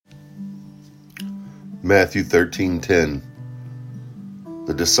Matthew 13:10.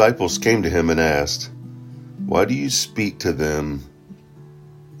 The disciples came to him and asked, "Why do you speak to them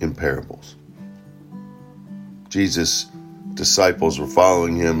in parables?" Jesus' disciples were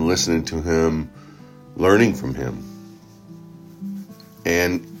following him, listening to him, learning from him.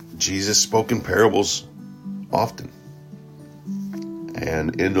 And Jesus spoke in parables often.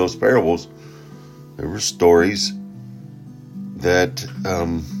 And in those parables, there were stories that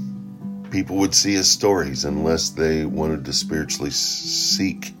people would see as stories unless they wanted to spiritually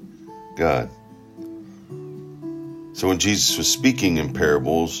seek God. So when Jesus was speaking in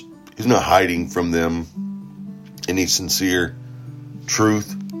parables, he's not hiding from them any sincere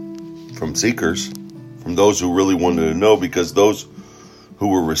truth from seekers, from those who really wanted to know, because those who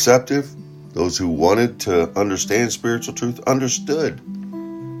were receptive, those who wanted to understand spiritual truth, understood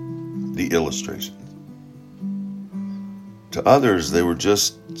the illustrations. To others, they were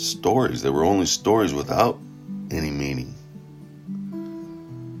just stories. They were only stories without any meaning.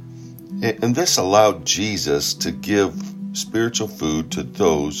 And this allowed Jesus to give spiritual food to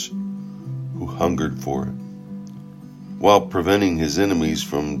those who hungered for it, while preventing his enemies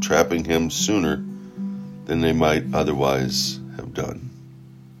from trapping him sooner than they might otherwise have done.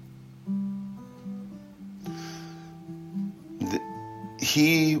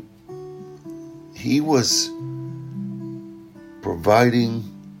 He was providing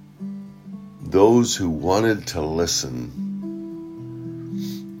those who wanted to listen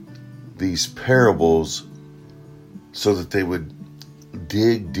these parables so that they would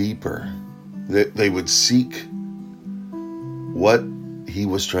dig deeper, that they would seek what he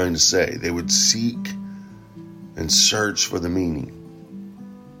was trying to say. They would seek and search for the meaning.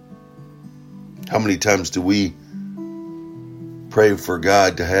 How many times do we pray for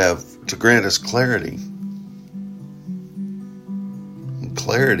God to grant us clarity? And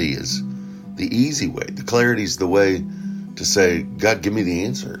clarity is the easy way. The clarity is the way to say, God, give me the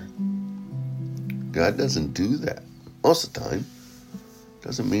answer. God doesn't do that most of the time.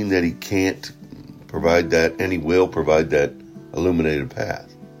 Doesn't mean that he can't provide that, and he will provide that illuminated path.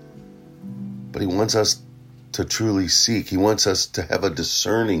 But he wants us to truly seek. He wants us to have a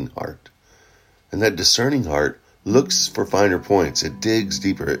discerning heart. And that discerning heart looks for finer points. It digs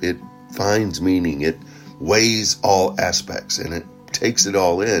deeper. It finds meaning. It weighs all aspects, and it takes it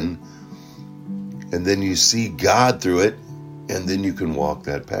all in. And then you see God through it, and then you can walk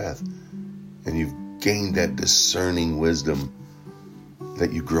that path. And you've gained that discerning wisdom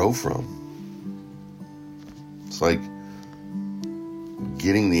that you grow from. It's like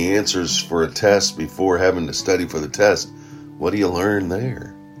getting the answers for a test before having to study for the test. What do you learn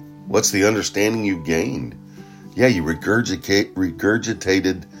there? What's the understanding you've gained? Yeah, you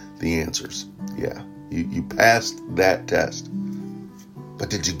regurgitated the answers. Yeah, you passed that test. But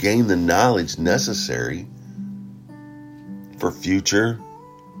did you gain the knowledge necessary for future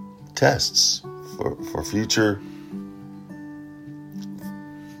tests, for future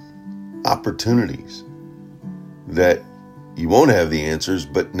opportunities that you won't have the answers,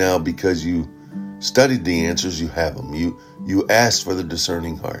 but now because you studied the answers, you have them. You asked for the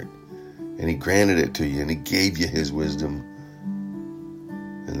discerning heart, and he granted it to you, and he gave you his wisdom,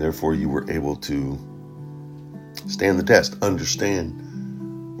 and therefore you were able to stand the test, understand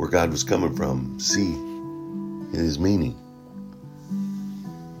where God was coming from, see his meaning.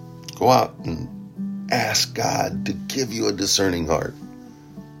 Go out and ask God to give you a discerning heart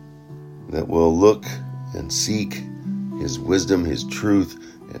that will look and seek his wisdom, his truth,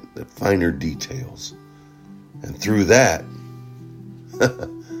 and the finer details. And through that,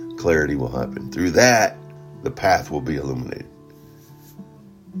 clarity will happen. Through that, the path will be illuminated.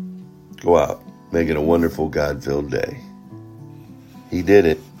 Go out, make it a wonderful God-filled day. He did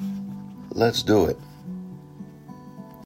it. Let's do it.